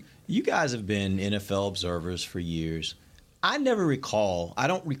this week. You guys have been NFL observers for years. I don't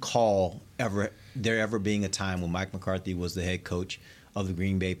recall there ever being a time when Mike McCarthy was the head coach of the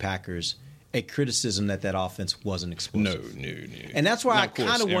Green Bay Packers, a criticism that offense wasn't explosive. No. And that's why I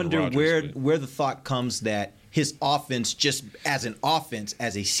kind of wonder where the thought comes that his offense, just as an offense,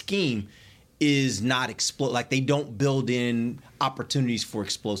 as a scheme, is not explosive. Like, they don't build in opportunities for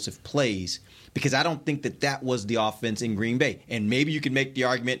explosive plays. Because I don't think that was the offense in Green Bay. And maybe you could make the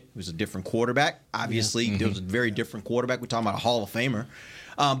argument it was a different quarterback. Obviously, there was a very different quarterback. We're talking about a Hall of Famer.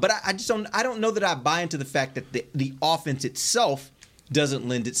 But I don't know that I buy into the fact that the offense itself doesn't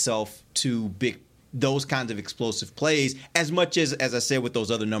lend itself to those kinds of explosive plays as much as I said with those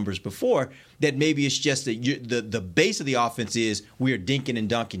other numbers before, that maybe it's just that the base of the offense is we are dinking and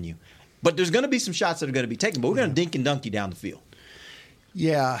dunking you. But there's going to be some shots that are going to be taken, but we're going to dink and dunk you down the field.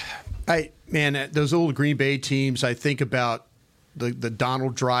 Yeah. Those old Green Bay teams, I think about the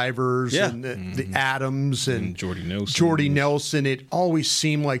Donald Drivers and the Adams and Jordy Nelson. It always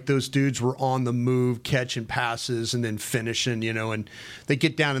seemed like those dudes were on the move, catching passes and then finishing, and they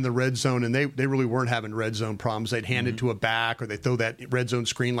get down in the red zone, and they really weren't having red zone problems. They'd hand it to a back, or they throw that red zone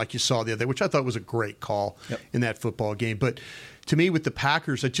screen like you saw the other day, which I thought was a great call in that football game. But to me, with the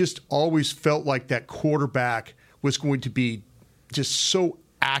Packers, I just always felt like that quarterback was going to be just so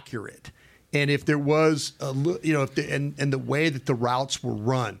accurate. And if there was and the way that the routes were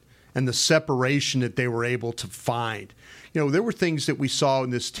run and the separation that they were able to find, there were things that we saw in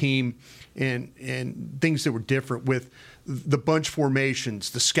this team and things that were different with the bunch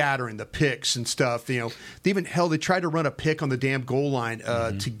formations, the scattering, the picks and stuff. They tried to run a pick on the damn goal line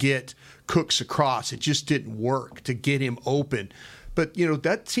to get Cooks across. It just didn't work to get him open. But,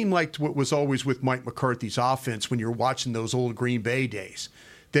 that seemed like what was always with Mike McCarthy's offense when you're watching those old Green Bay days,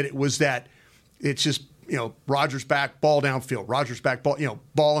 that it was that it's just, Rodgers back, ball downfield, Rodgers back,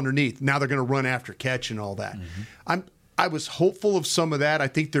 ball underneath. Now they're going to run after catch and all that. I was hopeful of some of that. I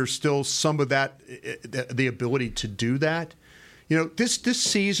think there's still some of that, the ability to do that. This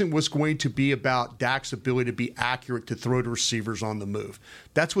season was going to be about Dak's ability to be accurate to throw to receivers on the move.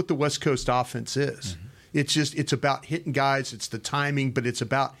 That's what the West Coast offense is. It's about hitting guys. It's the timing, but it's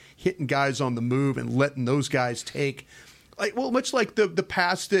about hitting guys on the move and letting those guys take, much like the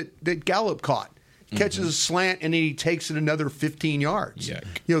pass that Gallup caught. Catches a slant and he takes it another 15 yards.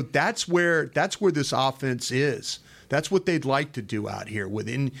 Yeah. That's where this offense is. That's what they'd like to do out here.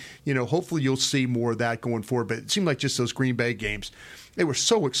 Hopefully you'll see more of that going forward. But it seemed like just those Green Bay games, they were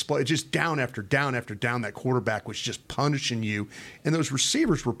so explosive. Just down after down after down, that quarterback was just punishing you. And those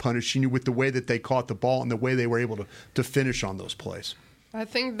receivers were punishing you with the way that they caught the ball and the way they were able to finish on those plays. I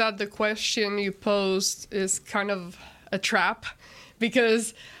think that the question you posed is kind of a trap.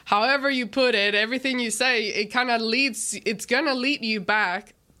 Because however you put it, everything you say, it's going to lead you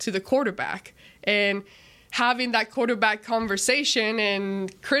back to the quarterback. And having that quarterback conversation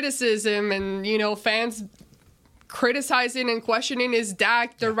and criticism and, fans criticizing and questioning, is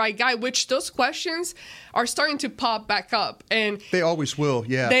Dak the right guy? Which those questions are starting to pop back up, and they always will.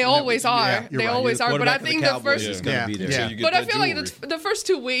 Yeah, they always are. Yeah, they always are. But I think the first, is going to be there. So but I feel like the first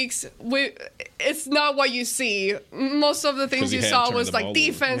 2 weeks, it's not what you see. Most of the things you saw was like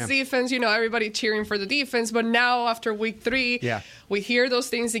defense. Everybody cheering for the defense. But now after week 3, we hear those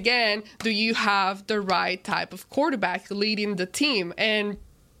things again. Do you have the right type of quarterback leading the team? And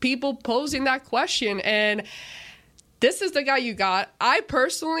people posing that question, and this is the guy you got. I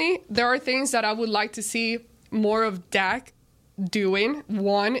personally, there are things that I would like to see more of Dak doing.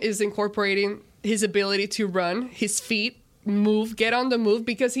 One is incorporating his ability to run, his feet, move, get on the move,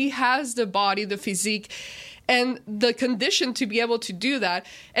 because he has the body, the physique, and the condition to be able to do that.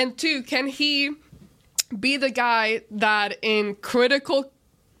 And 2, can he be the guy that in critical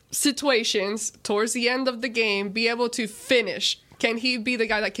situations towards the end of the game be able to finish? Can he be the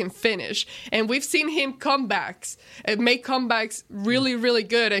guy that can finish? And we've seen him make comebacks really, really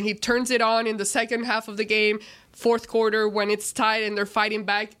good. And he turns it on in the second half of the game, fourth quarter, when it's tied and they're fighting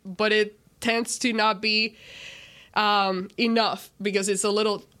back. But it tends to not be enough because it's a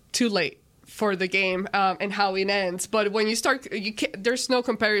little too late for the game and how it ends. But when you start, there's no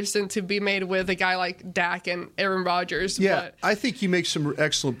comparison to be made with a guy like Dak and Aaron Rodgers. Yeah, but I think you make some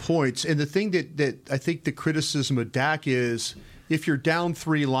excellent points. And the thing that I think the criticism of Dak is, if you're down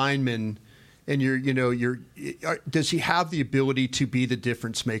 3 linemen and does he have the ability to be the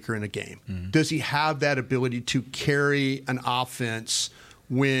difference maker in a game? Mm-hmm. Does he have that ability to carry an offense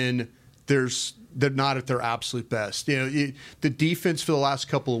when they're not at their absolute best? The defense for the last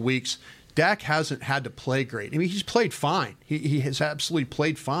couple of weeks, Dak hasn't had to play great. I mean, he's played fine. He has absolutely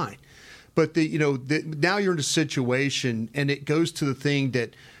played fine. But now you're in a situation, and it goes to the thing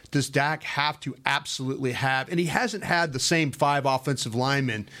that, does Dak have to absolutely have? And he hasn't had the same 5 offensive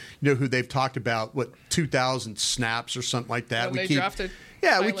linemen, who they've talked about, 2,000 snaps or something like that. When they drafted.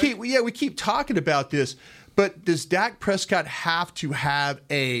 We keep talking about this. But does Dak Prescott have to have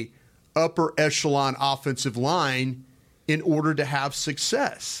a upper echelon offensive line in order to have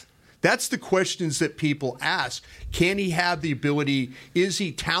success? That's the questions that people ask. Can he have the ability? Is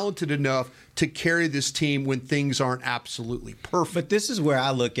he talented enough to carry this team when things aren't absolutely perfect? But this is where I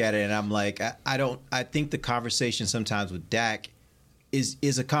look at it and I'm like, I think the conversation sometimes with Dak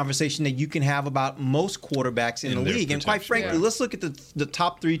is a conversation that you can have about most quarterbacks in the league. And quite frankly, let's look at the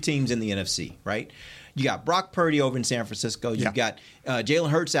top 3 teams in the NFC, right? You got Brock Purdy over in San Francisco. You got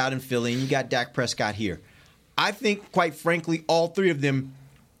Jalen Hurts out in Philly, and you got Dak Prescott here. I think, quite frankly, all 3 of them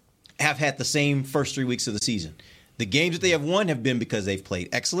have had the same first 3 weeks of the season. The games that they have won have been because they've played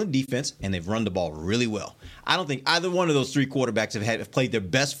excellent defense and they've run the ball really well. I don't think either one of those 3 quarterbacks have played their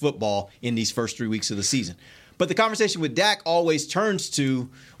best football in these first 3 weeks of the season. But the conversation with Dak always turns to,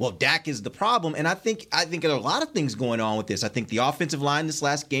 well, Dak is the problem. And I think there are a lot of things going on with this. I think the offensive line this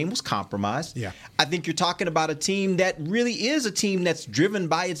last game was compromised. Yeah. I think you're talking about a team that really is a team that's driven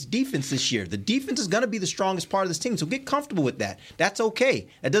by its defense this year. The defense is going to be the strongest part of this team, so get comfortable with that. That's okay.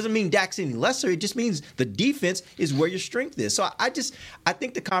 That doesn't mean Dak's any lesser. It just means the defense is where your strength is. So I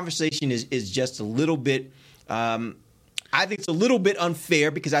think the conversation is just a little bit I think it's a little bit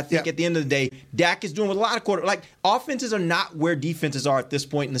unfair because I think at the end of the day, Dak is doing with a lot of offenses are not where defenses are at this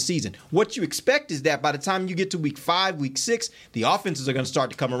point in the season. What you expect is that by the time you get to week 5, week 6, the offenses are going to start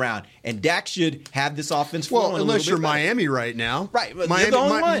to come around, and Dak should have this offense flowing. Well, unless you're Miami right now, right?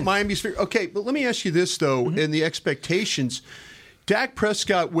 Miami's okay. But let me ask you this though: in the expectations, Dak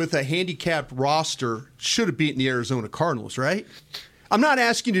Prescott with a handicapped roster should have beaten the Arizona Cardinals, right? I'm not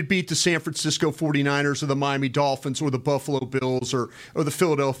asking you to beat the San Francisco 49ers or the Miami Dolphins or the Buffalo Bills or the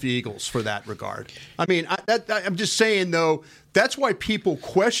Philadelphia Eagles for that regard. I mean, I'm just saying, though, that's why people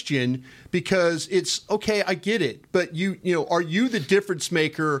question, because it's, okay, I get it, but are you the difference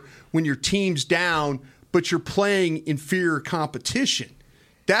maker when your team's down but you're playing inferior competition?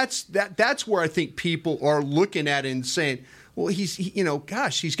 That's where I think people are looking at it and saying, well,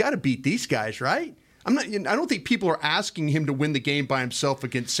 he's got to beat these guys, right? I don't think people are asking him to win the game by himself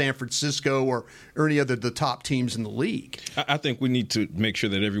against San Francisco or any other of the top teams in the league. I think we need to make sure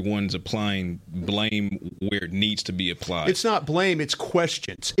that everyone's applying blame where it needs to be applied. It's not blame, it's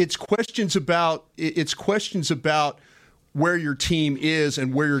questions. It's questions about where your team is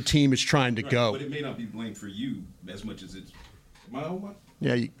and where your team is trying to go. But it may not be blame for you as much as it's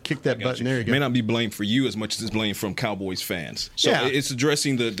Yeah, you kick that button. There you go. It may not be blamed for you as much as it's blamed from Cowboys fans. So it's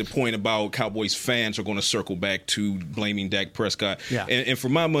addressing the point about Cowboys fans are going to circle back to blaming Dak Prescott. Yeah. And for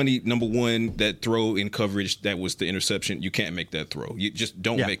my money, number one, that throw in coverage, that was the interception. You can't make that throw. You just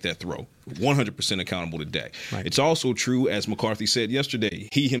don't make that throw. 100% accountable to Dak. Right. It's also true, as McCarthy said yesterday,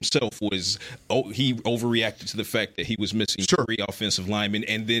 he himself he overreacted to the fact that he was missing 3 offensive linemen,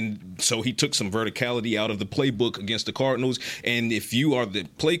 and then so he took some verticality out of the playbook against the Cardinals. And if you are the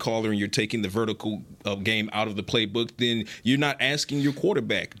play caller and you're taking the vertical game out of the playbook, then you're not asking your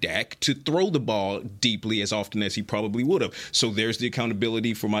quarterback, Dak, to throw the ball deeply as often as he probably would have. So there's the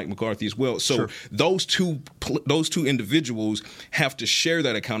accountability for Mike McCarthy as well. So those two individuals have to share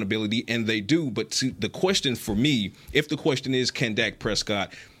that accountability, and they do. But the question for me, if the question is, can Dak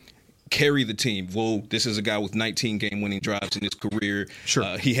Prescott carry the team? Well, this is a guy with 19 game-winning drives in his career.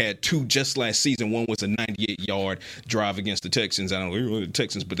 He had 2 just last season. One was a 98-yard drive against the Texans. I don't know the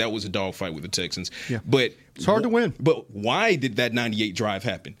Texans, but that was a dogfight with the Texans. Yeah. But it's hard to win. But why did that 98 drive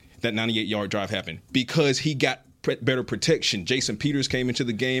happen? That 98-yard drive happen? Because he got better protection. Jason Peters came into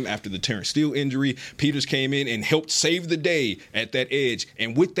the game after the Terrence Steele injury. Peters came in and helped save the day at that edge.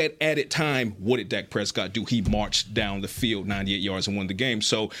 And with that added time, what did Dak Prescott do? He marched down the field 98 yards and won the game.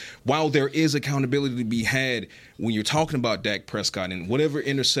 So while there is accountability to be had when you're talking about Dak Prescott, and whatever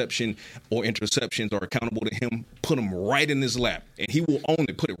interception or interceptions are accountable to him, put them right in his lap. And he will own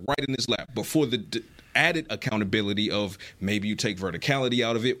it, put it right in his lap before the added accountability of maybe you take verticality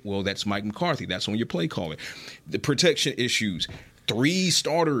out of it. Well, that's Mike McCarthy. That's on your play caller. The protection issues. 3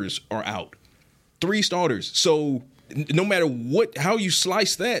 starters are out. 3 starters. So no matter how you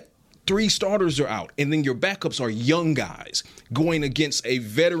slice that, 3 starters are out. And then your backups are young guys going against a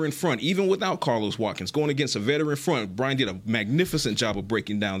veteran front, even without Carlos Watkins, going against a veteran front. Brian did a magnificent job of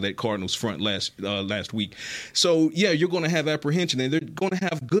breaking down that Cardinals front last week. So, yeah, you're going to have apprehension, and they're going to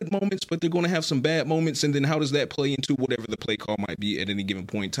have good moments, but they're going to have some bad moments. And then how does that play into whatever the play call might be at any given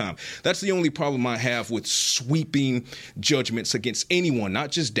point in time? That's the only problem I have with sweeping judgments against anyone,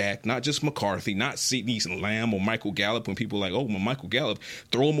 not just Dak, not just McCarthy, not Ceedee Lamb or Michael Gallup. When people are like, oh, well, Michael Gallup,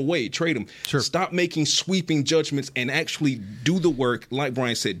 throw him away, trade him. Stop making sweeping judgments and actually do the work. Like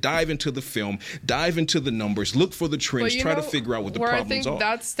Brian said, dive into the film, dive into the numbers, look for the trends, try to figure out what the problems are. Where I think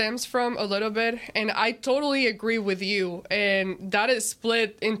that stems from a little bit, and I totally agree with you, and that is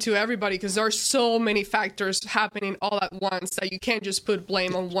split into everybody because there are so many factors happening all at once that you can't just put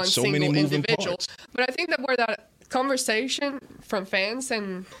blame on one single individual. But I think that where that conversation from fans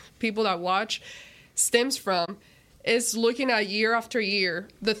and people that watch stems from is looking at year after year,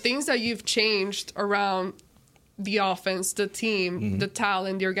 the things that you've changed around the offense, the team, the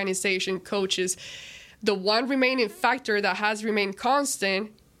talent, the organization, coaches. The one remaining factor that has remained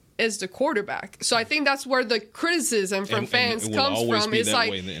constant is the quarterback. So I think that's where the criticism from fans comes from. It's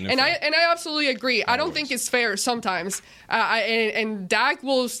like, and I absolutely agree. I don't think it's fair sometimes. And Dak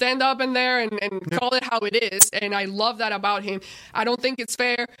will stand up in there and call it how it is. And I love that about him. I don't think it's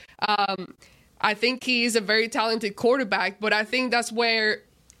fair. I think he's a very talented quarterback, but I think that's where,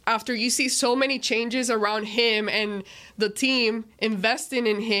 after you see so many changes around him and the team investing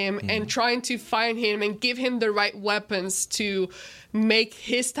in him and trying to find him and give him the right weapons to make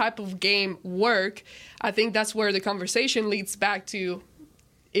his type of game work, I think that's where the conversation leads back to,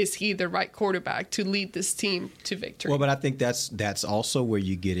 is he the right quarterback to lead this team to victory? Well, but I think that's also where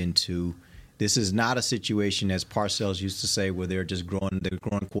you get into, this is not a situation, as Parcells used to say, where they're growing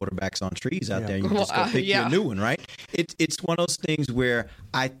quarterbacks on trees out there. And you just go pick your new one, right? It's one of those things where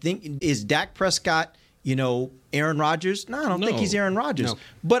I think, is Dak Prescott, Aaron Rodgers? No, I don't think he's Aaron Rodgers. No.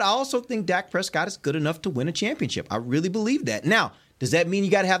 But I also think Dak Prescott is good enough to win a championship. I really believe that. Now, does that mean you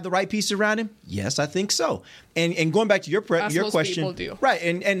got to have the right pieces around him? Yes, I think so. And going back to your question, right?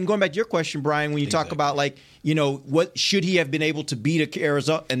 And going back to your question, Brian, when you talk about what should he have been able to beat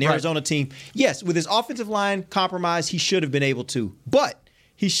an Arizona team? Yes, with his offensive line compromise, he should have been able to, but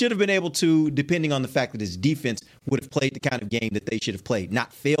he should have been able to, depending on the fact that his defense would have played the kind of game that they should have played,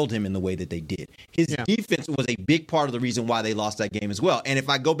 not failed him in the way that they did. His defense was a big part of the reason why they lost that game as well. And if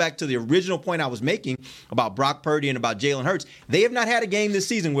I go back to the original point I was making about Brock Purdy and about Jalen Hurts, they have not had a game this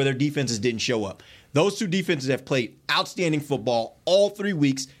season where their defenses didn't show up. Those two defenses have played outstanding football all 3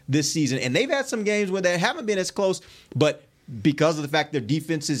 weeks this season, and they've had some games where they haven't been as close, but because of the fact their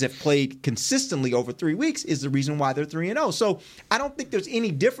defenses have played consistently over 3 weeks is the reason why they're 3-0. So I don't think there's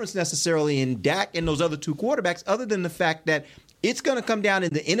any difference necessarily in Dak and those other two quarterbacks other than the fact that it's going to come down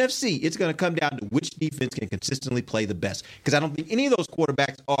in the NFC. It's going to come down to which defense can consistently play the best, because I don't think any of those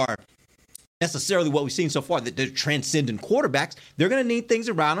quarterbacks are necessarily what we've seen so far, that they're transcendent quarterbacks. They're going to need things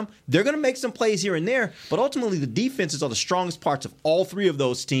around them. They're going to make some plays here and there, but ultimately the defenses are the strongest parts of all three of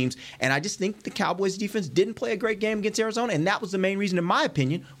those teams, and I just think the Cowboys defense didn't play a great game against Arizona, and that was the main reason, in my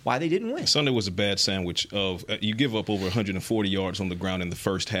opinion, why they didn't win. Sunday was a bad sandwich of you give up over 140 yards on the ground in the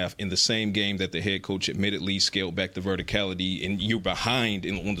first half in the same game that the head coach admittedly scaled back the verticality, and you're behind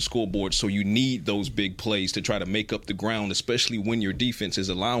on the scoreboard, so you need those big plays to try to make up the ground, especially when your defense is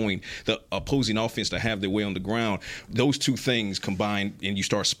allowing the opposing offense to have their way on the ground. Those two things combine and you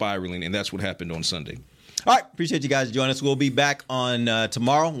start spiraling, and that's what happened on Sunday. All right, appreciate you guys joining us. We'll be back on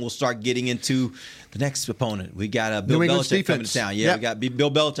tomorrow. We'll start getting into the next opponent. We got Bill Belichick coming to town. Yeah, we got Bill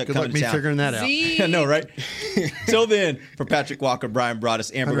Belichick coming to town. Good luck me figuring that out. I know, right? Till then, for Patrick Walker, Brian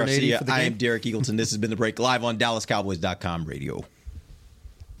Broaddus, Amber Garcia, I am Derek Eagleton. This has been The Break, live on DallasCowboys.com radio.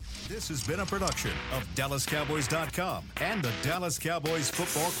 This has been a production of DallasCowboys.com and the Dallas Cowboys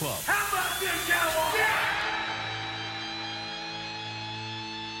Football Club. How about this, Cowboys? Yeah!